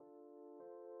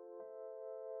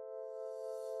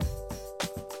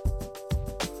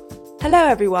Hello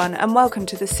everyone and welcome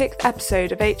to the 6th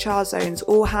episode of HR Zone's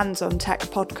All Hands on Tech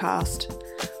podcast.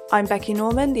 I'm Becky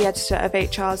Norman, the editor of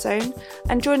HR Zone,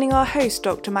 and joining our host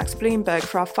Dr. Max Bloomberg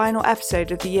for our final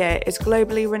episode of the year is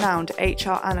globally renowned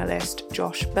HR analyst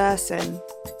Josh Bersin.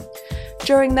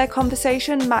 During their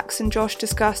conversation, Max and Josh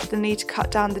discussed the need to cut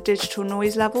down the digital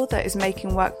noise level that is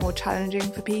making work more challenging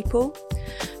for people,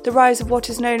 the rise of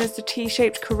what is known as the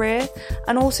T-shaped career,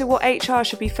 and also what HR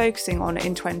should be focusing on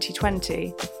in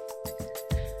 2020.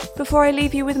 Before I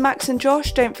leave you with Max and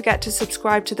Josh, don't forget to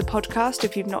subscribe to the podcast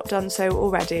if you've not done so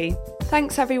already.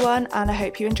 Thanks everyone, and I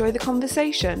hope you enjoy the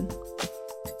conversation.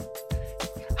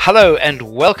 Hello and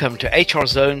welcome to HR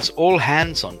Zone's All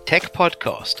Hands on Tech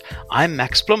podcast. I'm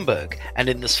Max Bloomberg, and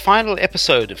in this final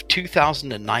episode of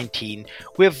 2019,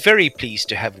 we're very pleased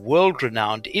to have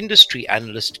world-renowned industry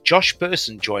analyst Josh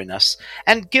Bersin join us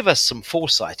and give us some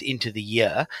foresight into the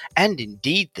year and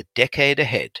indeed the decade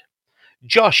ahead.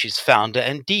 Josh is founder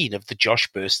and dean of the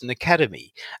Josh Bersin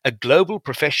Academy, a global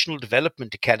professional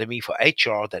development academy for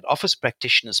HR that offers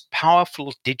practitioners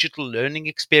powerful digital learning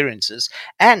experiences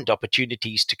and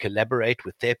opportunities to collaborate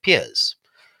with their peers.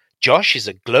 Josh is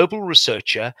a global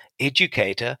researcher,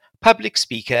 educator, public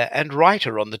speaker, and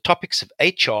writer on the topics of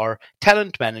HR,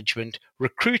 talent management,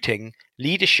 recruiting,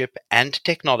 leadership, and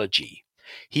technology.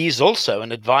 He is also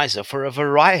an advisor for a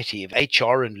variety of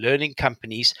HR and learning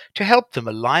companies to help them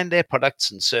align their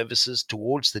products and services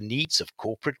towards the needs of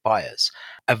corporate buyers.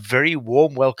 A very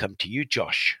warm welcome to you,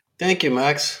 Josh. Thank you,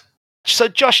 Max. So,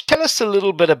 Josh, tell us a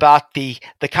little bit about the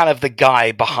kind of the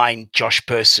guy behind Josh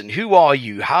Bersin. Who are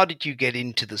you? How did you get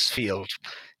into this field?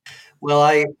 Well,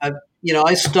 I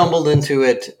stumbled into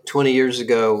it 20 years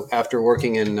ago after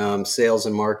working in sales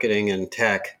and marketing and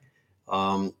tech.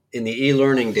 In the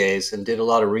e-learning days, and did a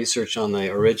lot of research on the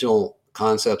original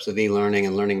concepts of e-learning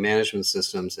and learning management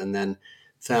systems, and then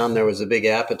found there was a big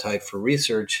appetite for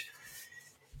research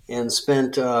and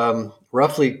spent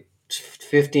roughly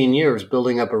 15 years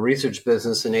building up a research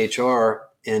business in HR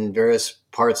in various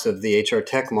parts of the HR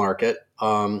tech market,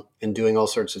 and doing all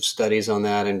sorts of studies on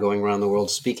that and going around the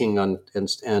world speaking on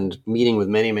and meeting with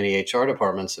many, many HR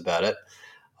departments about it.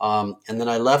 And then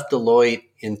I left Deloitte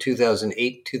in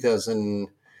 2008,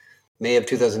 May of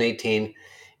 2018,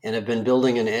 and have been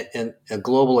building a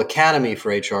global academy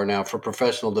for HR now for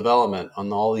professional development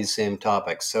on all these same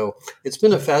topics. So it's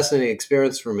been a fascinating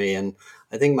experience for me. And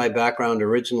I think my background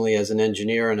originally as an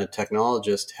engineer and a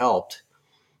technologist helped,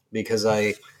 because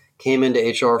I came into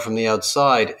HR from the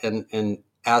outside and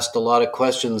asked a lot of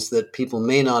questions that people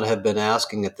may not have been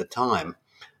asking at the time.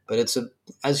 But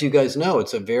as you guys know,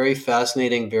 it's a very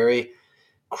fascinating, very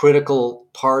critical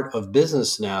part of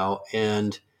business now.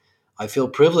 And I feel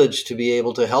privileged to be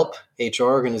able to help HR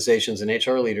organizations and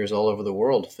HR leaders all over the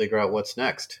world figure out what's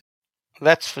next.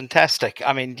 That's fantastic.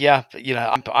 I mean, yeah,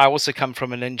 I also come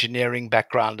from an engineering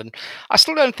background, and I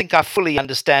still don't think I fully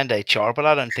understand HR, but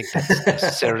I don't think that's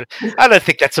necessarily, I don't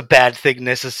think that's a bad thing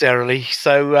necessarily.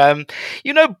 So,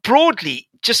 broadly,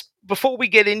 just before we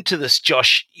get into this,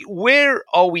 Josh, where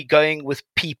are we going with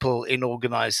people in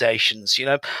organizations?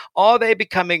 Are they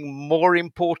becoming more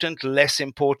important, less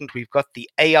important? We've got the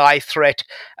AI threat.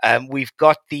 We've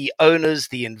got the owners,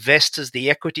 the investors,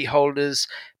 the equity holders,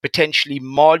 potentially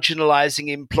marginalizing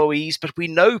employees, but we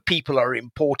know people are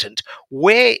important.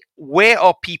 Where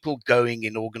are people going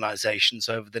in organizations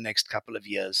over the next couple of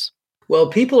years? Well,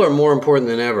 people are more important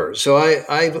than ever. So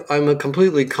I'm a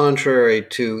completely contrary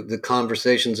to the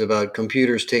conversations about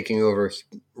computers taking over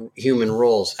human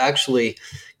roles. Actually,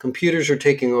 computers are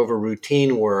taking over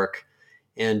routine work,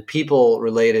 and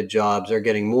people-related jobs are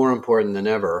getting more important than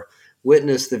ever.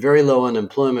 Witness the very low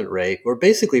unemployment rate. We're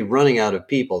basically running out of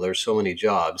people. There's so many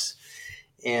jobs.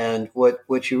 And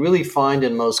what you really find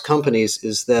in most companies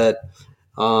is that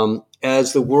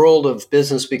as the world of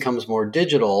business becomes more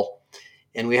digital,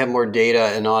 and we have more data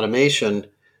and automation,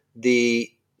 the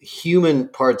human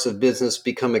parts of business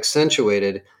become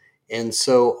accentuated. And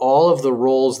so all of the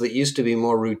roles that used to be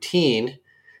more routine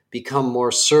become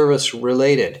more service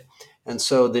related. And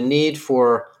so the need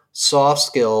for soft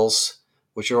skills,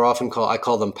 which are often I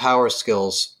call them power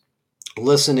skills,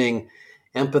 listening,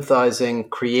 empathizing,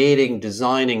 creating,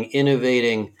 designing,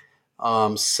 innovating,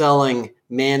 selling,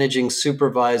 managing,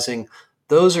 supervising,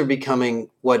 those are becoming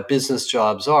what business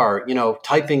jobs are.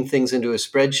 Typing things into a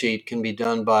spreadsheet can be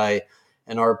done by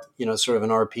sort of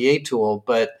an RPA tool,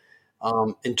 but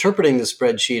interpreting the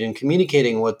spreadsheet and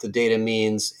communicating what the data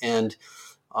means and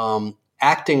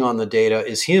acting on the data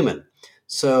is human.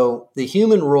 So the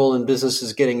human role in business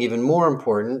is getting even more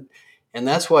important. And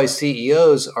that's why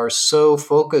CEOs are so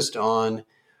focused on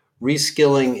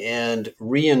reskilling and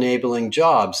re-enabling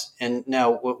jobs. And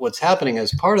now what's happening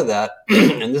as part of that,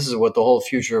 and this is what the whole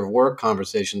future of work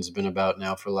conversation has been about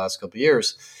now for the last couple of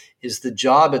years, is the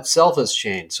job itself has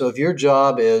changed. So if your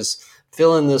job is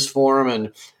fill in this form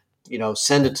and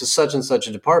send it to such and such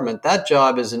a department, that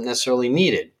job isn't necessarily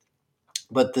needed.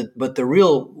 But the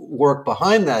real work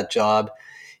behind that job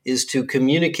is to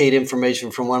communicate information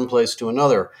from one place to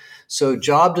another. So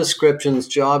job descriptions,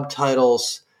 job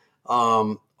titles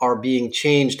are being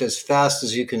changed as fast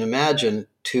as you can imagine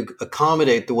to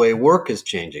accommodate the way work is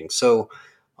changing. So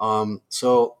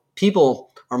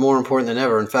people are more important than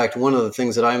ever. In fact, one of the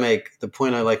things that the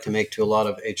point I like to make to a lot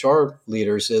of HR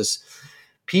leaders is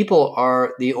people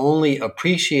are the only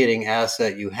appreciating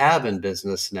asset you have in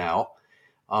business now.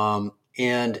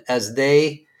 And as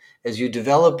you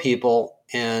develop people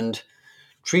and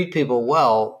treat people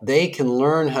well, they can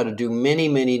learn how to do many,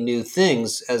 many new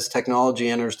things as technology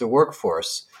enters the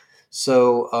workforce.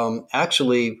 So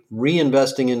actually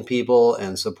reinvesting in people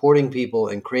and supporting people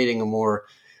and creating a more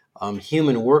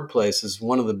human workplace is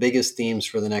one of the biggest themes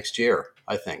for the next year,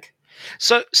 I think.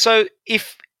 So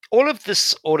if all of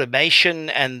this automation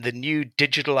and the new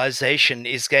digitalization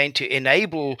is going to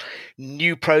enable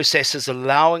new processes,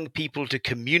 allowing people to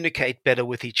communicate better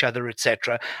with each other,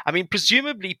 etc. I mean,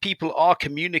 presumably people are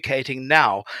communicating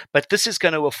now, but this is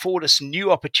going to afford us new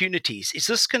opportunities. Is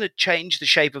this going to change the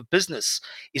shape of business?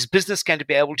 Is business going to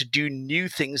be able to do new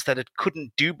things that it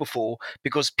couldn't do before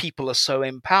because people are so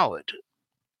empowered?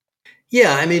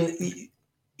 Yeah, I mean,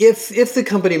 if the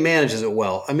company manages it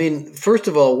well, I mean, first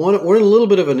of all, we're in a little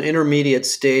bit of an intermediate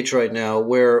stage right now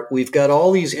where we've got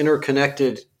all these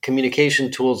interconnected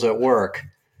communication tools at work,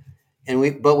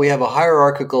 but we have a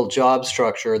hierarchical job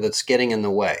structure that's getting in the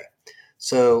way.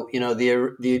 So,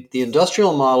 the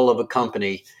industrial model of a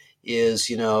company is,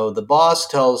 the boss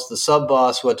tells the sub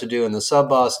boss what to do, and the sub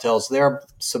boss tells their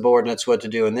subordinates what to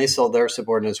do, and they tell their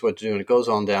subordinates what to do, and it goes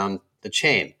on down the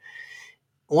chain.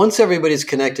 Once everybody's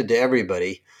connected to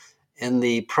everybody, and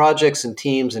the projects and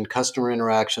teams and customer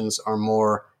interactions are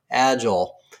more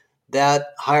agile, that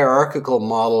hierarchical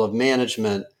model of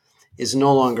management is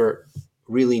no longer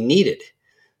really needed.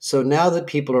 So now that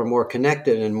people are more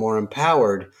connected and more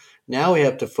empowered, now we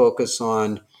have to focus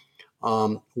on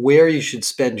where you should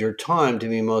spend your time to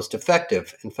be most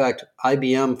effective. In fact,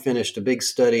 IBM finished a big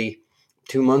study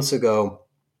 2 months ago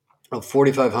of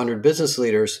 4,500 business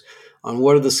leaders on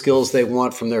what are the skills they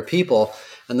want from their people.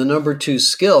 And the number 2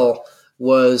 skill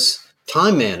was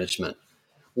time management.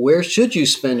 Where should you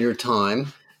spend your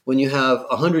time when you have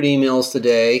 100 emails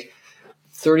today,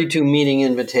 32 meeting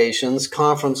invitations,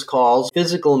 conference calls,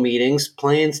 physical meetings,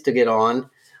 planes to get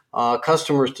on,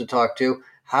 customers to talk to?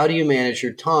 How do you manage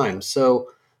your time?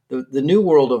 So the new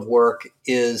world of work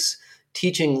is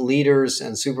teaching leaders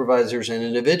and supervisors and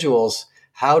individuals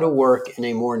how to work in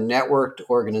a more networked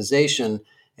organization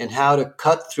and how to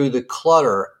cut through the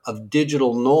clutter of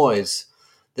digital noise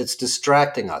that's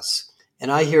distracting us. And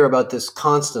I hear about this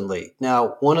constantly.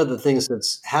 Now, one of the things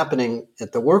that's happening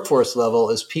at the workforce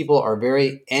level is people are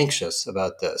very anxious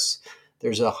about this.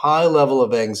 There's a high level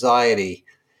of anxiety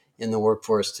in the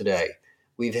workforce today.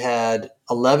 We've had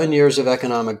 11 years of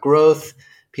economic growth.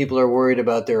 People are worried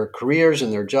about their careers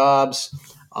and their jobs.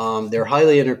 They're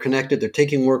highly interconnected. They're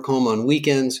taking work home on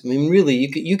weekends. I mean, really,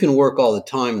 you can work all the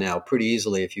time now pretty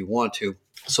easily if you want to.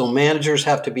 So managers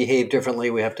have to behave differently.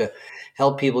 We have to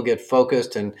help people get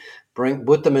focused and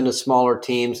put them into smaller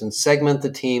teams and segment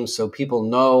the teams so people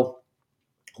know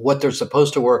what they're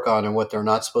supposed to work on and what they're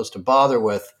not supposed to bother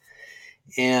with,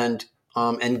 and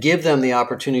give them the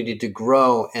opportunity to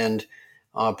grow and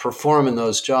perform in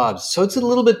those jobs. So it's a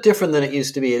little bit different than it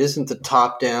used to be. It isn't the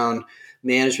top-down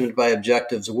management by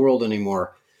objectives world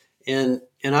anymore. And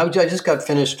I just got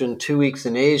finished in 2 weeks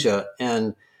in Asia,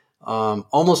 and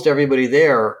almost everybody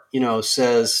there,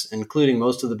 says, including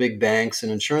most of the big banks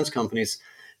and insurance companies,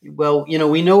 well,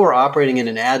 we know we're operating in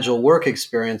an agile work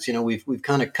experience. We've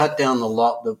kind of cut down the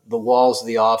walls of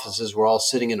the offices. We're all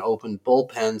sitting in open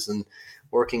bullpens and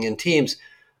working in teams.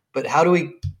 But how do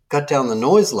we cut down the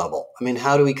noise level? I mean,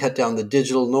 how do we cut down the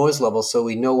digital noise level so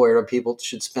we know where people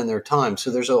should spend their time?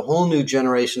 So there's a whole new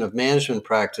generation of management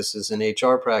practices and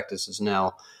HR practices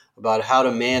now about how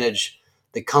to manage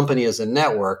the company as a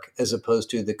network as opposed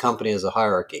to the company as a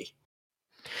hierarchy.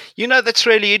 That's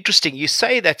really interesting. You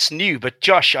say that's new, but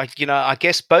Josh, I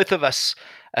guess both of us,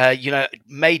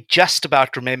 may just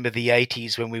about remember the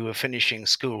 80s when we were finishing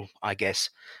school, I guess.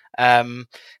 But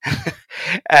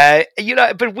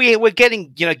we're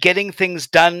getting things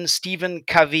done. Stephen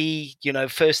Covey,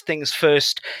 first things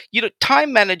first.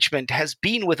 Time management has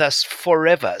been with us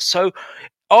forever. So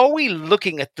are we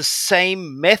looking at the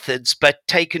same methods but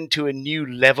taken to a new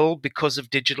level because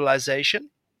of digitalization?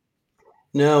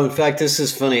 No, in fact, this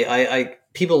is funny. I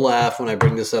people laugh when I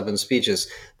bring this up in speeches.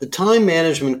 The time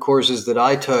management courses that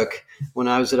I took when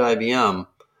I was at IBM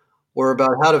were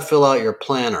about how to fill out your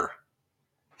planner,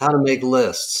 how to make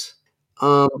lists.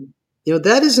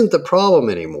 That isn't the problem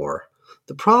anymore.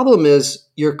 The problem is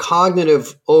your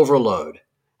cognitive overload.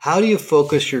 How do you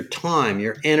focus your time,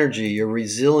 your energy, your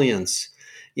resilience?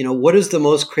 What is the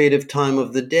most creative time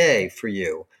of the day for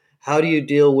you? How do you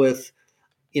deal with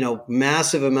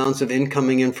massive amounts of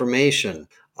incoming information?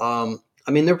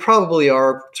 There probably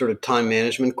are sort of time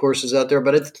management courses out there,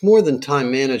 but it's more than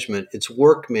time management. It's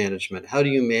work management. How do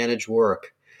you manage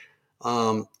work?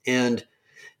 And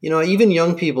even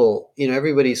young people,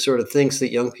 everybody sort of thinks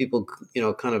that young people,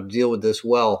 kind of deal with this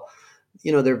well.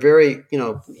 They're very,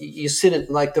 you sit in,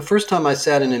 like the first time I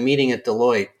sat in a meeting at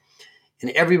Deloitte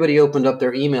and everybody opened up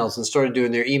their emails and started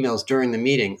doing their emails during the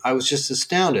meeting, I was just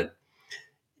astounded.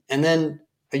 And then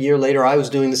a year later, I was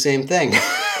doing the same thing.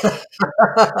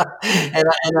 And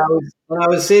I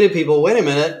would say to people, wait a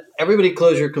minute, everybody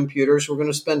close your computers. We're going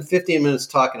to spend 15 minutes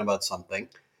talking about something,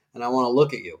 and I want to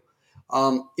look at you.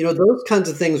 Those kinds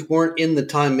of things weren't in the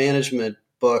time management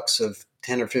books of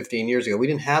 10 or 15 years ago. We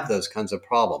didn't have those kinds of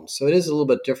problems. So it is a little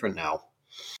bit different now.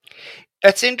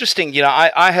 That's interesting.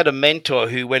 I had a mentor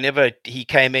who, whenever he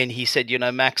came in, he said,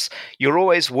 Max, you're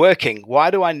always working. Why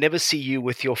do I never see you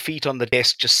with your feet on the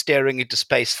desk, just staring into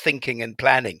space, thinking and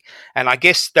planning? And I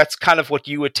guess that's kind of what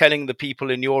you were telling the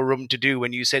people in your room to do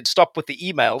when you said, stop with the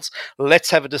emails. Let's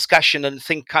have a discussion and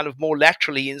think kind of more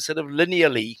laterally instead of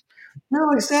linearly. No,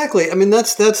 exactly.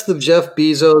 That's the Jeff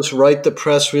Bezos, write the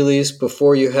press release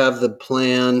before you have the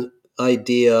plan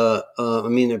idea.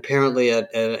 Apparently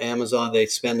at Amazon, they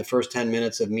spend the first 10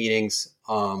 minutes of meetings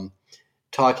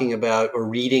talking about or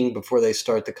reading before they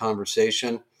start the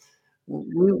conversation.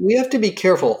 We have to be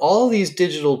careful. All these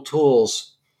digital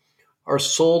tools are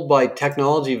sold by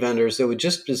technology vendors that would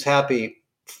just as happy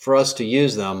for us to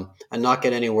use them and not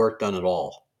get any work done at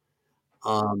all.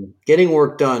 Getting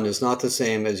work done is not the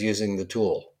same as using the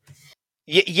tool.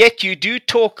 Yet you do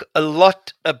talk a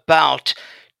lot about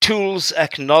tools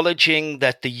acknowledging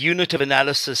that the unit of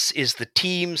analysis is the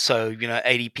team. So,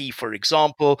 ADP, for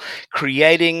example,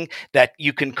 creating that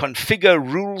you can configure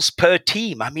rules per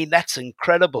team. I mean, that's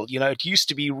incredible. It used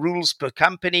to be rules per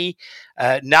company.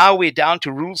 Now we're down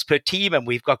to rules per team, and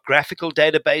we've got graphical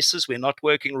databases. We're not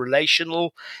working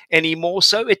relational anymore.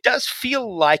 So it does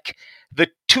feel like the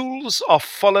tools are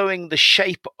following the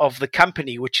shape of the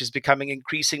company, which is becoming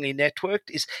increasingly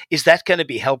networked. Is that going to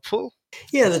be helpful?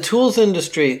 Yeah, the tools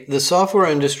industry, the software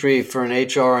industry for an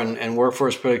HR and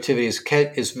workforce productivity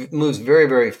moves very,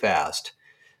 very fast.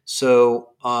 So,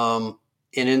 and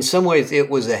in some ways, it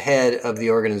was ahead of the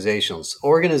organizations.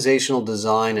 Organizational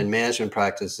design and management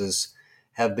practices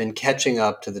have been catching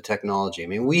up to the technology.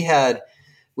 We had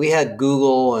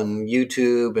Google and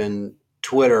YouTube and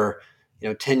Twitter,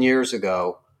 10 years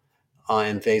ago,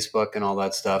 and Facebook and all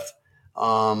that stuff.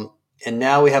 And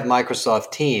now we have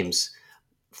Microsoft Teams.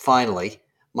 Finally,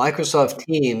 Microsoft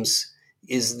Teams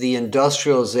is the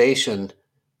industrialization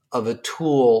of a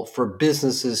tool for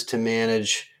businesses to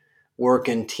manage work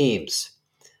in teams.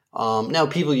 Now,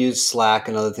 people use Slack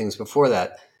and other things before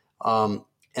that,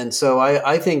 and so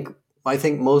I think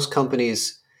most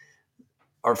companies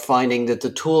are finding that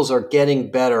the tools are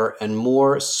getting better and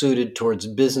more suited towards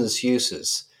business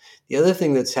uses. The other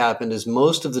thing that's happened is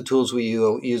most of the tools we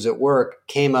use at work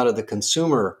came out of the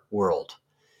consumer world.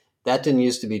 That didn't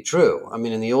used to be true.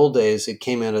 In the old days, it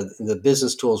came out of the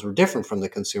business tools were different from the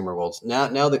consumer worlds.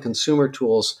 Now the consumer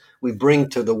tools we bring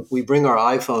our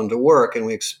iPhone to work, and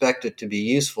we expect it to be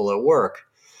useful at work,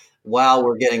 while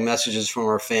we're getting messages from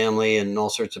our family and all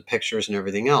sorts of pictures and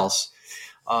everything else.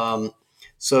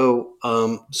 So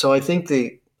I think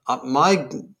my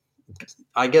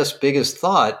I guess biggest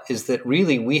thought is that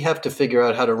really we have to figure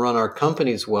out how to run our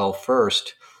companies well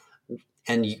first,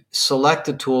 and select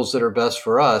the tools that are best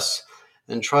for us,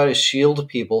 and try to shield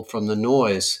people from the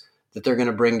noise that they're going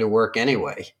to bring to work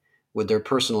anyway with their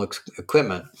personal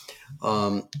equipment.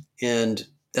 And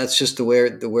that's just where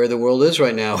the world is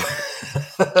right now.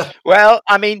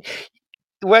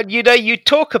 Well, you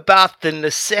talk about the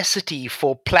necessity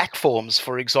for platforms,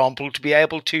 for example, to be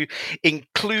able to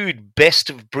include best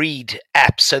of breed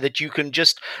apps so that you can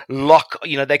just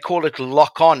they call it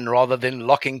lock on rather than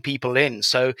locking people in.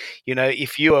 So,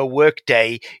 if you're a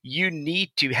Workday, you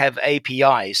need to have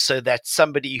APIs so that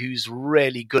somebody who's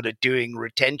really good at doing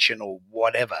retention or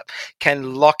whatever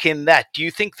can lock in that. Do you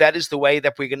think that is the way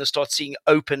that we're going to start seeing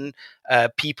open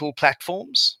people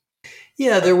platforms?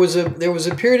 Yeah, there was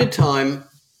a period of time,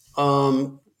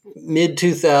 mid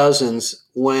 2000s,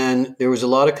 when there was a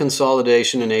lot of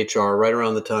consolidation in HR right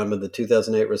around the time of the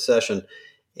 2008 recession,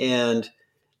 and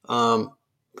um,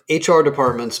 HR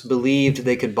departments believed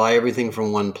they could buy everything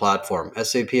from one platform.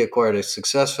 SAP acquired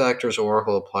SuccessFactors,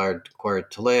 Oracle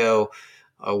acquired Taleo,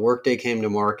 Workday came to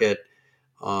market,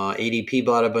 ADP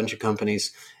bought a bunch of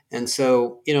companies. And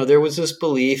so, there was this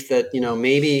belief that,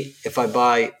 maybe if I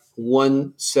buy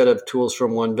one set of tools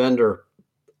from one vendor,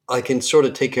 I can sort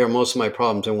of take care of most of my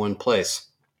problems in one place.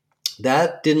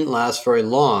 That didn't last very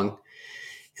long,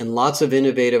 and lots of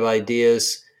innovative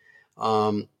ideas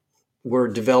um, were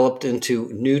developed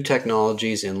into new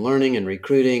technologies in learning and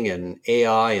recruiting and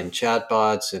AI and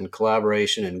chatbots and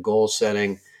collaboration and goal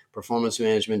setting, performance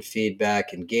management,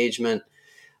 feedback, engagement.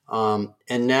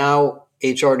 And now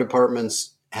HR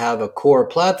departments have a core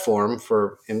platform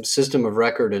for system of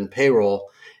record and payroll.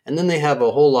 And then they have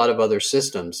a whole lot of other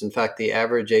systems. In fact, the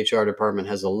average HR department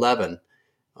has 11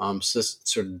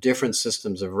 sort of different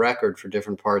systems of record for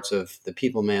different parts of the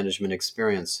people management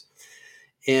experience.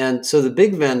 And so the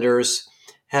big vendors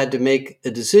had to make a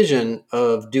decision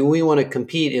of, do we want to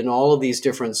compete in all of these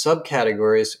different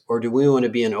subcategories, or do we want to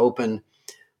be an open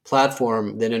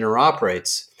platform that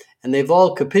interoperates? And they've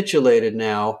all capitulated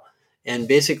now and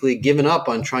basically given up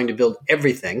on trying to build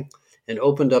everything and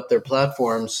opened up their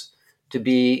platforms to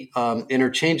be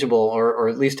interchangeable, or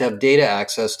at least have data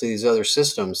access to these other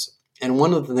systems. And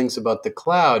one of the things about the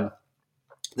cloud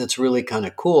that's really kind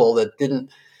of cool, that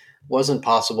wasn't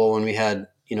possible when we had,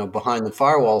 behind the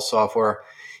firewall software,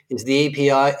 is the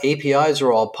APIs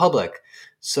are all public.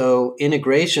 So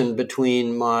integration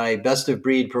between my best of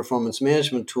breed performance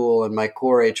management tool and my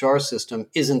core HR system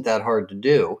isn't that hard to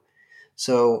do.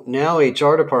 So now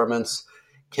HR departments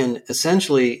can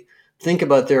essentially think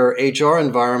about their HR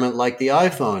environment like the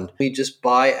iPhone. We just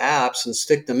buy apps and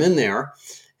stick them in there,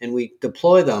 and we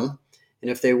deploy them. And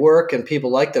if they work and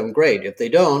people like them, great. If they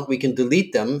don't, we can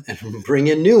delete them and bring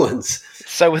in new ones.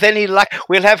 So with any luck,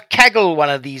 we'll have Kaggle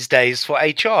one of these days for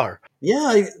HR.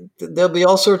 Yeah, there'll be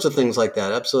all sorts of things like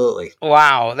that. Absolutely.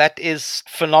 Wow, that is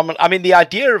phenomenal. I mean, the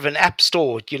idea of an app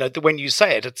store, when you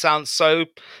say it, it sounds so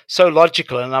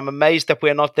logical, and I'm amazed that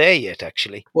we're not there yet,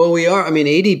 actually. Well, we are. I mean,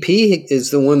 ADP is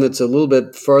the one that's a little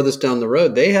bit farthest down the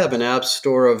road. They have an app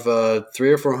store of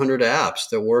 300 or 400 apps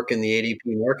that work in the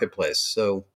ADP marketplace.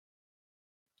 So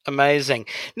amazing.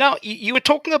 Now, you were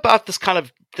talking about this kind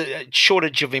of the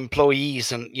shortage of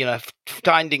employees and,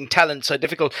 finding talent so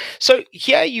difficult. So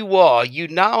here you are, you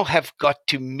now have got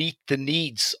to meet the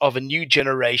needs of a new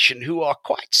generation who are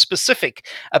quite specific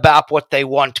about what they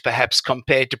want, perhaps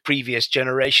compared to previous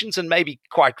generations, and maybe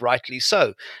quite rightly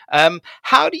so.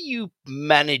 How do you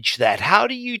manage that? How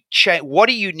do you what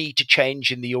do you need to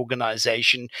change in the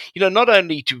organization, not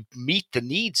only to meet the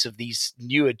needs of these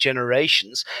newer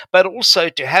generations, but also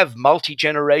to have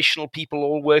multi-generational people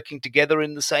all working together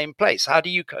in the same place? How do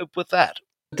you cope with that?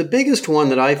 the biggest one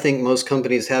that I think most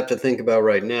companies have to think about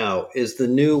right now is the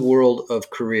new world of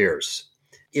careers.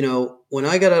 When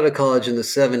I got out of college in the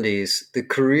 70s, the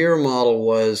career model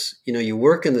was, you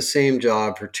work in the same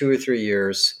job for 2 or 3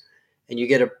 years and you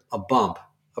get a bump,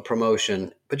 a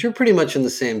promotion, but you're pretty much in the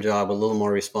same job, a little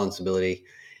more responsibility.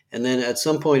 And then at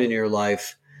some point in your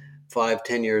life, 5,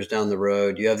 10 years down the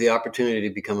road, you have the opportunity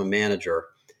to become a manager,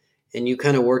 and you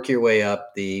kind of work your way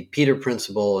up the Peter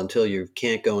principle until you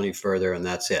can't go any further, and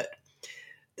that's it.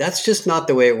 That's just not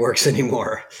the way it works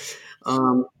anymore.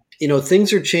 Um,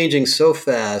 Things are changing so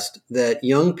fast that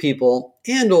young people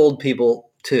and old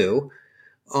people too,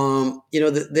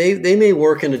 they may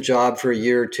work in a job for a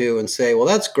year or two and say, well,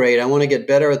 that's great. I want to get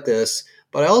better at this,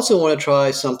 but I also want to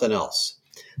try something else.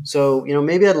 So,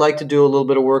 maybe I'd like to do a little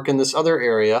bit of work in this other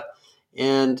area.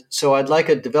 And so I'd like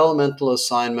a developmental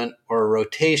assignment or a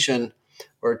rotation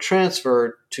or a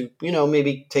transfer to,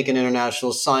 maybe take an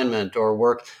international assignment or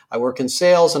work. I work in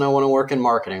sales and I want to work in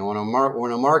marketing. I want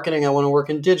to marketing. I want to work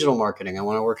in digital marketing. I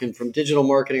want to work from digital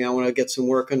marketing. I want to get some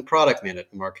work in product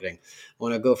marketing. I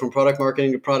want to go from product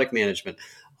marketing to product management,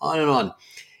 on and on.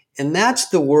 And that's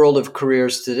the world of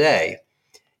careers today.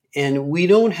 And we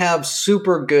don't have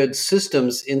super good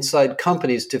systems inside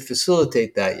companies to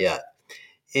facilitate that yet.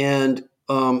 And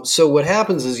so what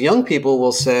happens is young people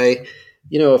will say,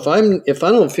 if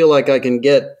I don't feel like I can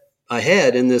get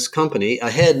ahead in this company,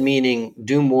 ahead meaning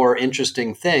do more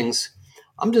interesting things,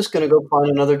 I'm just going to go find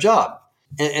another job.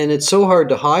 And it's so hard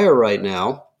to hire right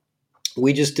now.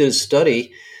 We just did a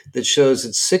study that shows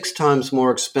it's 6 times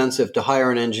more expensive to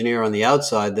hire an engineer on the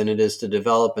outside than it is to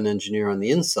develop an engineer on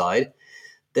the inside.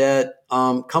 That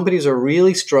companies are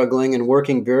really struggling and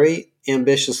working very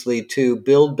ambitiously to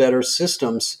build better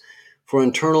systems for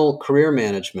internal career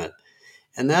management.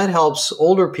 And that helps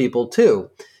older people too.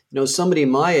 Somebody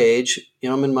my age,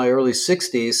 I'm in my early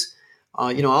 60s,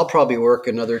 I'll probably work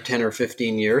another 10 or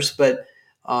 15 years, but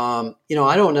I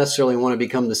don't necessarily want to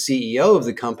become the CEO of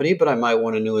the company, but I might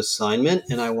want a new assignment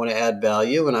and I want to add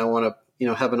value and I want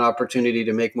to, have an opportunity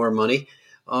to make more money.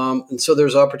 And so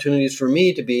there's opportunities for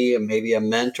me to be maybe a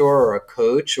mentor or a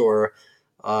coach or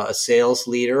a sales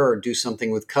leader or do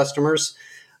something with customers.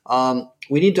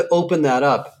 We need to open that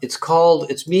up. It's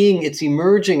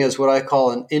emerging as what I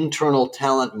call an internal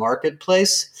talent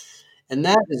marketplace. And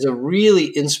that is a really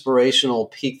inspirational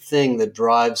peak thing that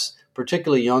drives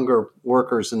particularly younger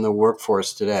workers in the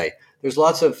workforce today. There's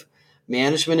lots of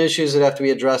management issues that have to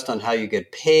be addressed on how you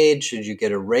get paid. Should you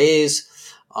get a raise?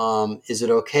 Is it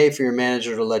okay for your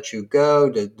manager to let you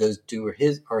go?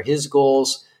 Are his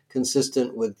goals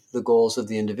consistent with the goals of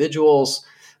the individuals?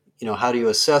 How do you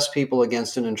assess people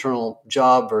against an internal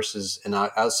job versus an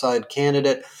outside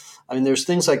candidate? I mean, there's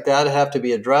things like that have to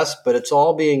be addressed, but it's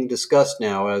all being discussed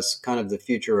now as kind of the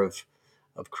future of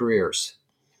careers.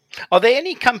 Are there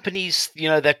any companies,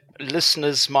 that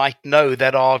listeners might know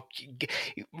that are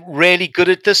really good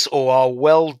at this or are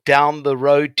well down the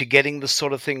road to getting this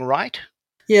sort of thing right?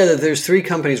 Yeah, there's three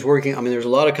companies working. I mean, there's a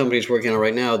lot of companies working on it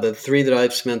right now. The three that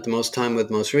I've spent the most time with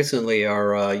most recently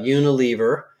are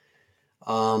Unilever,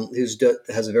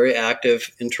 has a very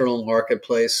active internal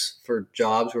marketplace for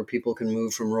jobs where people can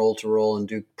move from role to role and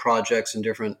do projects in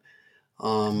different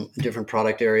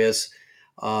product areas.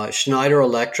 Schneider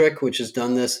Electric, which has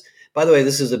done this. By the way,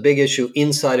 this is a big issue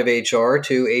inside of HR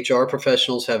too. HR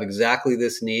professionals have exactly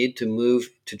this need to move,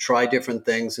 to try different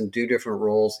things and do different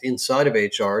roles inside of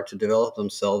HR to develop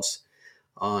themselves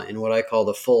in what I call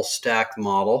the full stack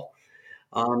model.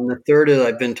 The third that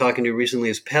I've been talking to recently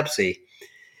is Pepsi.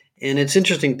 And it's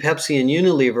interesting, Pepsi and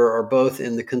Unilever are both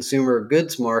in the consumer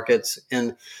goods markets,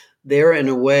 and they're in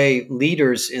a way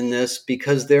leaders in this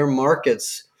because their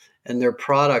markets and their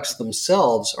products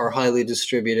themselves are highly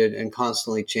distributed and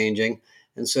constantly changing.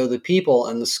 And so the people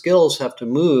and the skills have to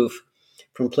move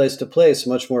from place to place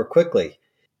much more quickly.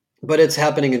 But it's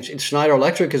happening in Schneider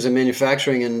Electric is a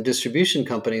manufacturing and distribution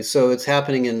company, so it's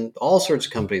happening in all sorts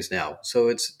of companies now. So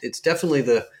it's definitely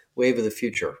the wave of the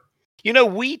future.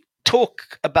 We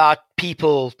talk about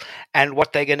people and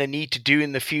what they're going to need to do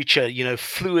in the future,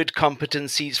 fluid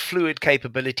competencies, fluid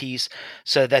capabilities,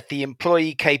 so that the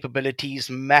employee capabilities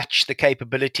match the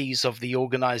capabilities of the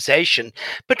organization.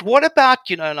 But what about,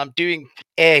 and I'm doing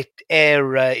air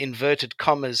inverted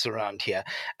commas around here.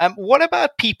 What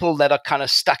about people that are kind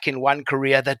of stuck in one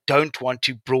career that don't want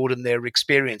to broaden their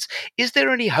experience? Is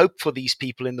there any hope for these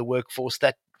people in the workforce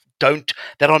that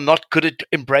are not good at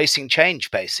embracing change,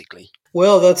 basically?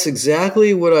 Well, that's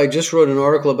exactly what I just wrote an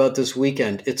article about this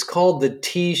weekend. It's called the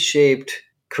T-shaped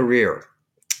career.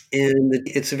 And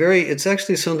it's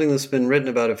actually something that's been written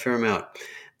about a fair amount.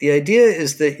 The idea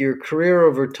is that your career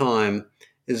over time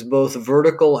is both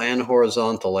vertical and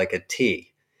horizontal, like a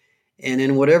T. And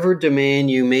in whatever domain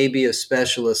you may be a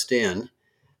specialist in,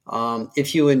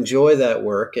 if you enjoy that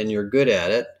work and you're good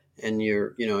at it and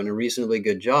you're, in a reasonably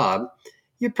good job,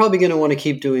 you're probably going to want to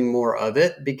keep doing more of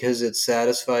it because it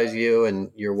satisfies you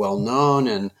and you're well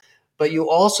known. But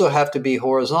you also have to be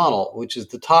horizontal, which is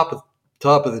the top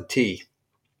of the T.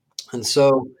 And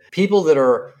so people that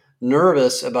are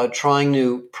nervous about trying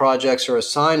new projects or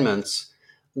assignments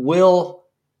will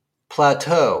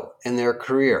plateau in their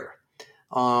career.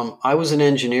 I was an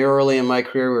engineer early in my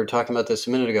career. We were talking about this a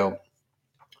minute ago.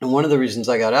 And one of the reasons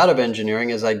I got out of engineering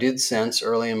is I did sense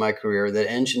early in my career that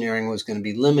engineering was going to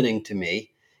be limiting to me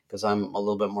because I'm a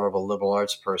little bit more of a liberal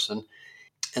arts person.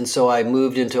 And so I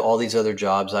moved into all these other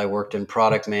jobs. I worked in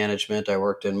product management. I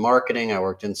worked in marketing. I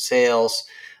worked in sales.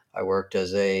 I worked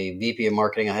as a VP of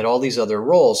marketing. I had all these other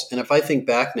roles. And if I think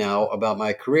back now about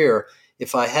my career,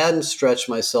 if I hadn't stretched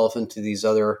myself into these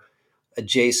other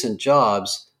adjacent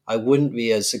jobs, I wouldn't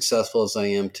be as successful as I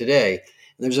am today.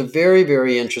 And there's a very,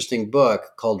 very interesting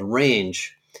book called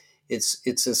Range.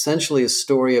 It's essentially a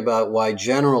story about why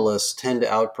generalists tend to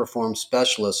outperform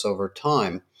specialists over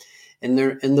time. And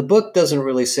the book doesn't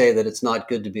really say that it's not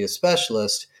good to be a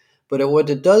specialist, but what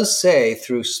it does say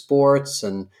through sports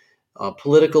and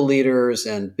political leaders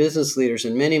and business leaders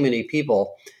and many, many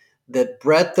people, that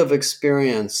breadth of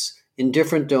experience in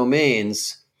different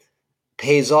domains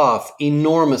pays off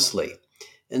enormously.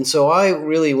 And so I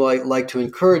really like to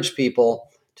encourage people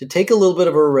to take a little bit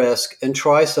of a risk and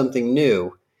try something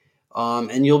new.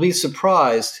 And you'll be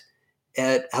surprised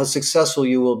at how successful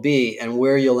you will be and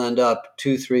where you'll end up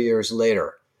 2-3 years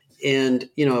later. And,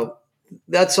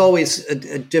 that's always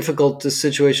a difficult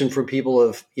situation for people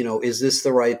of, is this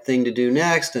the right thing to do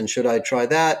next? And should I try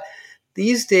that?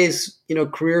 These days,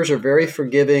 careers are very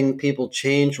forgiving. People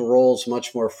change roles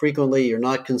much more frequently. You're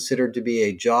not considered to be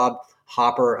a job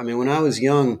hopper. I mean, when I was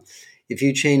young, if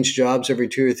you changed jobs every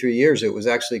 2 or 3 years, it was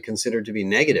actually considered to be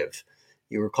negative.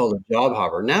 You were called a job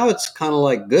hopper. Now it's kind of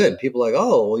like good. People are like,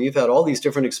 oh, well, you've had all these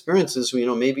different experiences.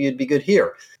 So, maybe you'd be good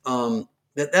here.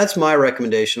 That's my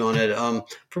recommendation on it.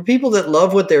 For people that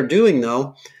love what they're doing,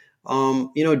 though,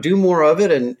 do more of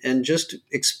it and just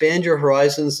expand your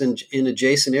horizons in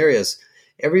adjacent areas.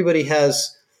 Everybody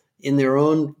has in their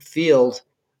own field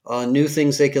new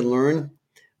things they can learn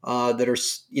that are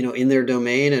in their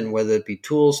domain, and whether it be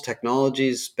tools,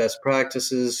 technologies, best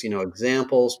practices,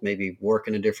 examples, maybe work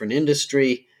in a different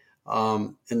industry,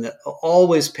 and that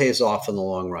always pays off in the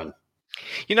long run.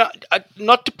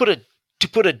 Not to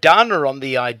put a downer on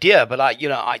the idea, but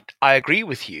I agree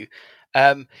with you.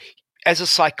 As a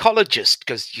psychologist,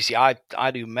 because you see,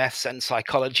 I do maths and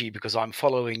psychology because I'm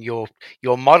following your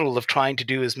model of trying to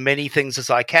do as many things as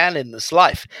I can in this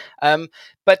life.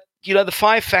 But the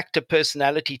 5-factor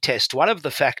personality test, one of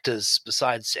the factors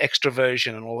besides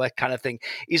extroversion and all that kind of thing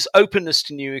is openness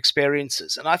to new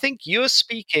experiences. And I think you're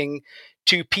speaking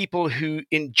to people who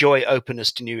enjoy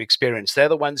openness to new experience. They're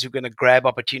the ones who are going to grab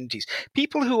opportunities.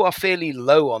 People who are fairly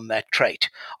low on that trait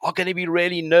are going to be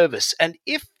really nervous. And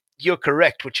if you're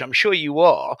correct, which I'm sure you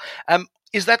are,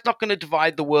 is that not going to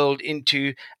divide the world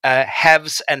into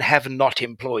haves and have-not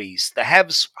employees? The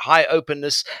haves, high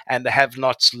openness, and the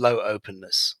have-nots, low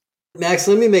openness. Max,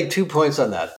 let me make 2 points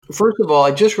on that. First of all,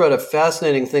 I just read a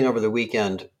fascinating thing over the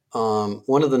weekend.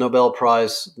 One of the Nobel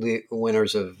Prize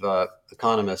winners of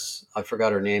economists, I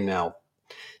forgot her name now,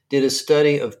 did a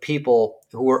study of people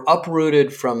who were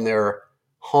uprooted from their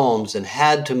homes and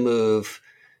had to move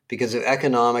because of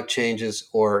economic changes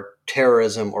or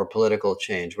terrorism or political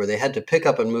change, where they had to pick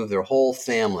up and move their whole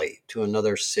family to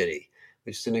another city,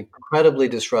 which is an incredibly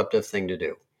disruptive thing to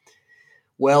do.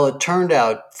 Well, it turned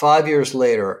out 5 years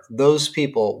later, those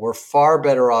people were far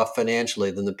better off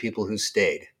financially than the people who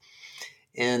stayed.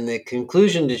 And the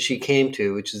conclusion that she came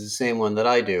to, which is the same one that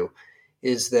I do,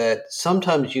 is that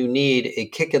sometimes you need a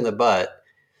kick in the butt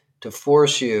to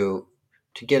force you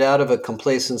to get out of a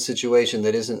complacent situation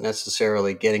that isn't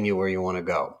necessarily getting you where you want to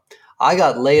go. I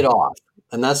got laid off,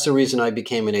 and that's the reason I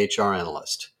became an HR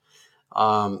analyst.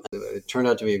 It turned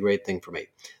out to be a great thing for me.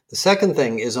 The second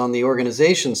thing is on the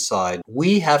organization side,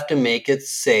 we have to make it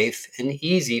safe and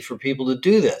easy for people to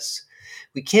do this.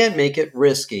 We can't make it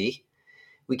risky.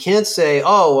 We can't say,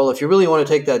 oh, well, if you really want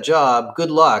to take that job,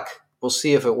 good luck. We'll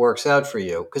see if it works out for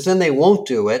you. Because then they won't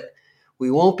do it. We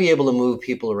won't be able to move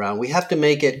people around. We have to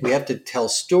make it, we have to tell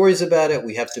stories about it.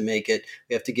 We have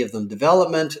to give them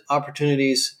development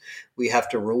opportunities. We have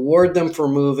to reward them for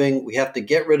moving. We have to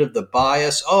get rid of the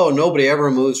bias. Oh, nobody ever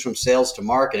moves from sales to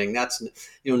marketing.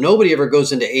 Nobody ever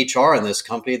goes into HR in this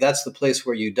company. That's the place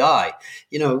where you die.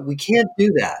 We can't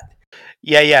do that.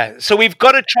 Yeah. So we've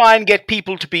got to try and get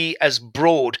people to be as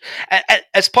broad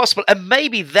as possible. And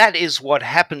maybe that is what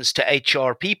happens to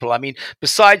HR people. I mean,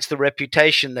 besides the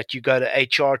reputation that you go to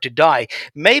HR to die,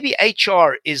 maybe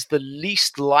HR is the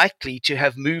least likely to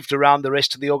have moved around the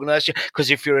rest of the organization. Because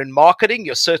if you're in marketing,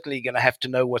 you're certainly going to have to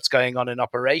know what's going on in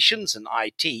operations and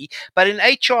IT. But in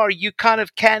HR, you kind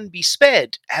of can be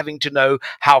spared having to know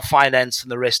how finance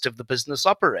and the rest of the business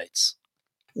operates.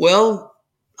 Well,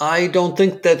 I don't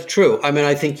think that's true. I mean,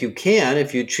 I think you can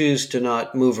if you choose to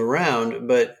not move around.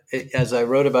 But as I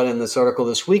wrote about in this article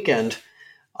this weekend,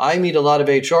 I meet a lot of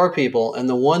HR people, and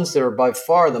the ones that are by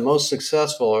far the most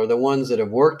successful are the ones that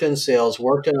have worked in sales,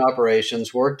 worked in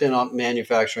operations, worked in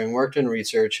manufacturing, worked in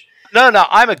research. No,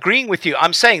 I'm agreeing with you.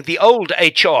 I'm saying the old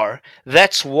HR,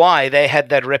 that's why they had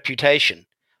that reputation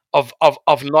of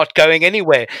not going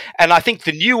anywhere. And I think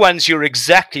the new ones, you're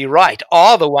exactly right,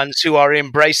 are the ones who are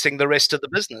embracing the rest of the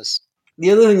business.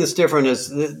 The other thing that's different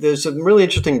is there's some really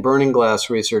interesting Burning Glass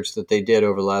research that they did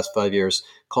over the last 5 years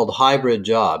called hybrid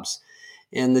jobs.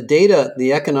 And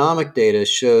the economic data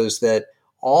shows that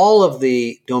all of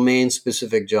the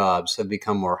domain-specific jobs have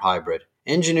become more hybrid.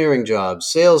 Engineering jobs,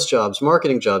 sales jobs,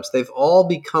 marketing jobs, they've all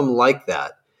become like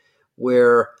that,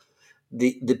 where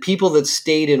the people that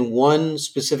stayed in one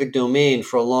specific domain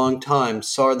for a long time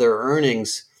saw their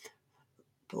earnings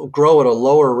grow at a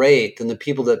lower rate than the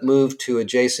people that moved to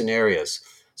adjacent areas.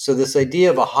 So this idea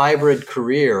of a hybrid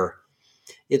career,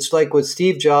 it's like what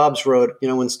Steve Jobs wrote,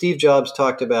 when Steve Jobs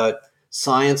talked about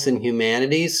science and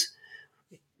humanities,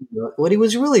 what he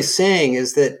was really saying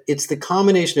is that it's the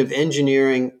combination of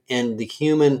engineering and the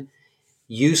human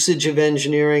usage of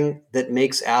engineering that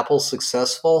makes Apple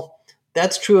successful.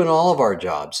 That's true in all of our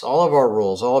jobs, all of our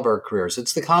roles, all of our careers.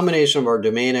 It's the combination of our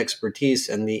domain expertise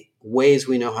and the ways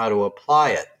we know how to apply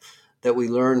it that we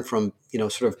learn from,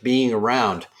 sort of being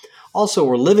around. Also,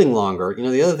 we're living longer.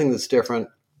 The other thing that's different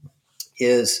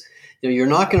is, you're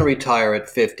not going to retire at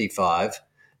 55.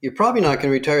 You're probably not going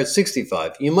to retire at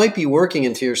 65. You might be working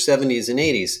into your 70s and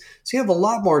 80s. So you have a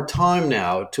lot more time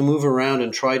now to move around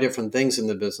and try different things in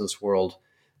the business world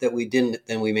that we didn't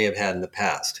than we may have had in the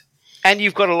past. And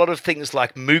you've got a lot of things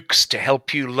like MOOCs to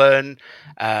help you learn,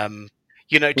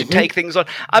 to take things on.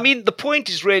 I mean, the point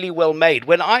is really well made.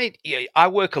 When I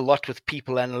work a lot with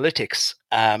people analytics,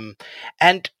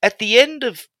 and at the end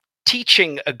of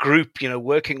teaching a group,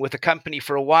 working with a company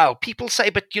for a while, people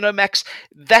say, but, Max,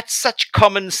 that's such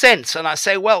common sense. And I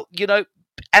say, well,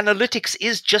 analytics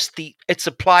is just it's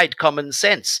applied common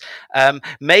sense.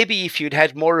 Maybe if you'd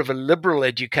had more of a liberal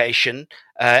education,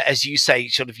 as you say,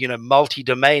 sort of,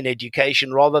 multi-domain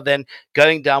education, rather than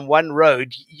going down one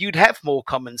road, you'd have more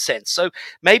common sense. So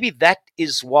maybe that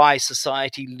is why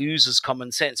society loses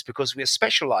common sense, because we're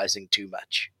specializing too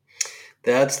much.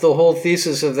 That's the whole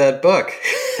thesis of that book.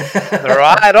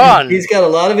 Right on. He's got a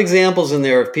lot of examples in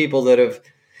there of people that have.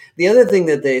 The other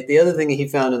thing he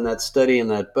found in that study in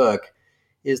that book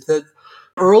is that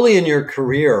early in your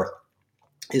career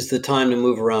is the time to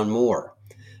move around more,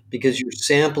 because you're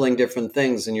sampling different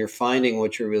things and you're finding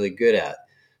what you're really good at.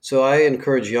 So I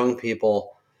encourage young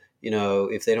people,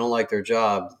 if they don't like their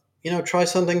job, try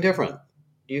something different.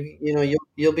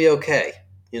 You'll be okay.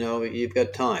 You've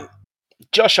got time.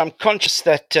 Josh, I'm conscious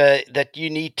that you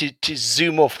need to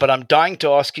zoom off, but I'm dying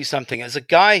to ask you something. As a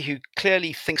guy who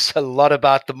clearly thinks a lot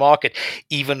about the market,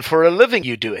 even for a living,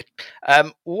 you do it.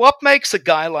 What makes a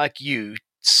guy like you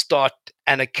start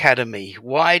an academy?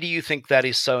 Why do you think that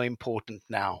is so important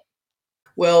now?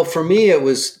 Well, for me, it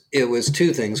was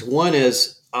two things. One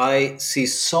is I see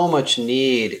so much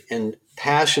need and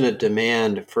passionate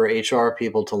demand for HR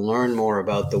people to learn more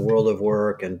about the world of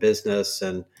work and business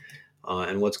and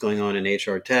what's going on in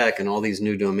HR tech and all these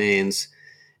new domains.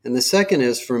 And the second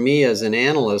is, for me as an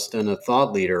analyst and a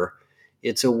thought leader,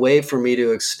 it's a way for me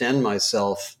to extend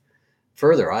myself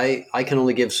further. I can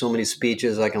only give so many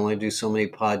speeches. I can only do so many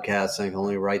podcasts. I can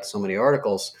only write so many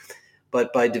articles.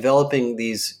 But by developing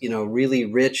these, really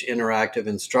rich, interactive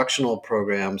instructional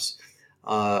programs,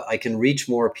 I can reach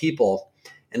more people,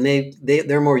 and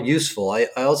they're more useful. I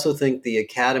also think the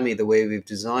academy, the way we've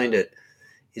designed it,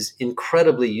 is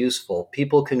incredibly useful.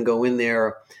 People can go in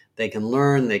there, they can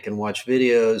learn, they can watch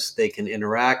videos, they can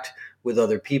interact with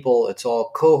other people. It's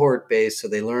all cohort based, so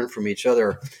they learn from each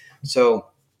other. So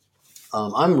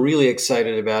I'm really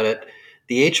excited about it.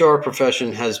 The HR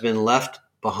profession has been left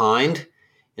behind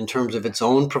in terms of its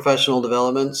own professional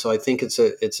development, so I think it's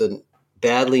a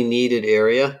badly needed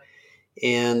area.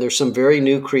 And there's some very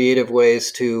new creative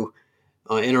ways to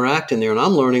interact in there. And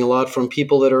I'm learning a lot from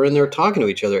people that are in there talking to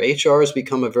each other. HR has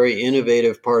become a very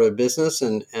innovative part of business.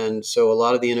 And so a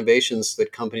lot of the innovations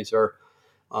that companies are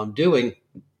doing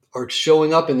are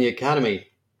showing up in the academy.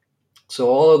 So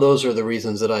all of those are the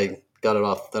reasons that I got it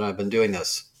off, that I've been doing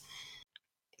this.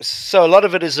 So a lot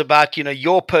of it is about,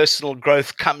 your personal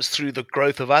growth comes through the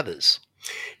growth of others.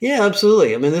 Yeah,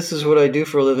 absolutely. I mean, this is what I do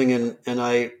for a living, and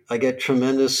I get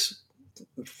tremendous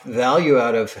value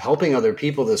out of helping other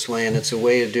people this way, and it's a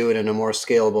way to do it in a more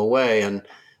scalable way. And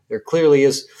there clearly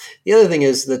is. The other thing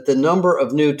is that the number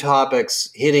of new topics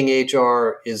hitting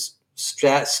HR is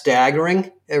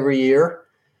staggering every year.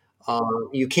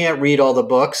 You can't read all the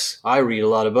books. I read a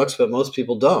lot of books, but most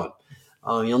people don't.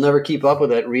 You'll never keep up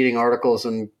with it, reading articles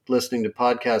and listening to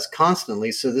podcasts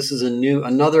constantly. So this is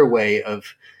another way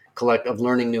of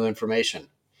learning new information.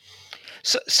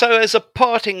 So as a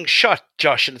parting shot,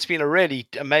 Josh, and it's been a really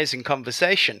amazing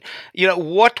conversation,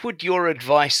 what would your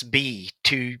advice be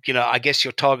to, I guess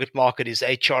your target market is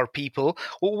HR people.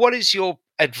 Well, what is your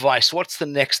advice? What's the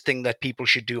next thing that people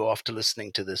should do after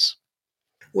listening to this?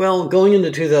 Well, going into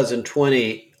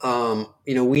 2020,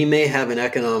 we may have an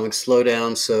economic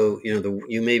slowdown. So,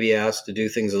 you may be asked to do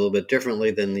things a little bit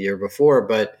differently than the year before.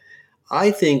 But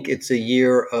I think it's a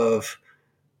year of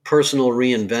personal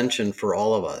reinvention for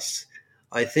all of us.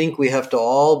 I think we have to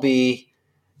all be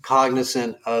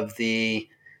cognizant of the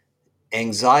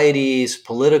anxieties,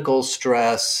 political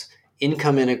stress,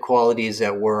 income inequalities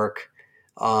at work,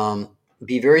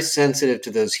 be very sensitive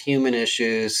to those human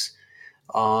issues,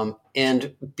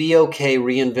 and be okay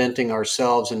reinventing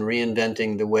ourselves and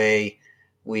reinventing the way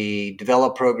we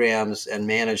develop programs and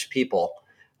manage people.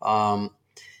 We're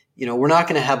not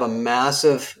going to have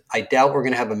I doubt we're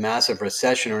going to have a massive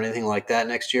recession or anything like that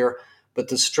next year, but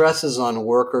the stresses on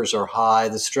workers are high.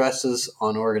 The stresses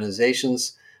on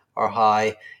organizations are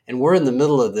high, and we're in the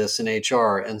middle of this in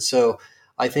HR. And so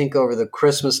I think over the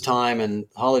Christmas time and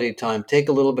holiday time, take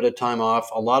a little bit of time off.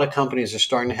 A lot of companies are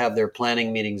starting to have their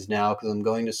planning meetings now because I'm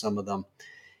going to some of them,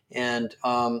 and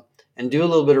do a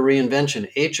little bit of reinvention.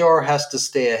 HR has to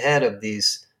stay ahead of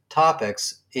these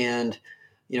topics, and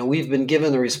we've been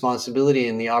given the responsibility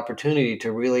and the opportunity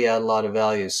to really add a lot of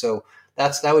value. So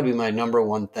that would be my number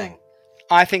one thing.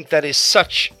 I think that is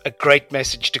such a great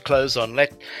message to close on.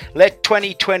 Let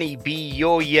 2020 be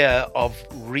your year of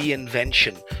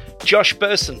reinvention. Josh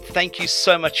Bersin, thank you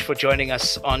so much for joining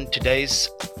us on today's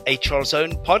HR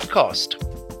Zone podcast.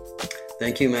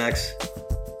 Thank you, Max.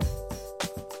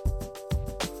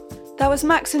 That was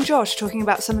Max and Josh talking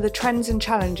about some of the trends and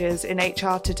challenges in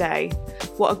HR today.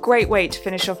 What a great way to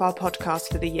finish off our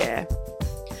podcast for the year.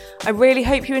 I really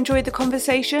hope you enjoyed the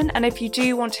conversation, and if you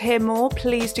do want to hear more,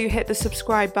 please do hit the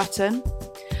subscribe button.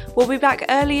 We'll be back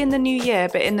early in the new year,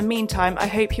 but in the meantime, I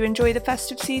hope you enjoy the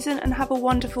festive season and have a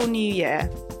wonderful new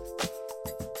year.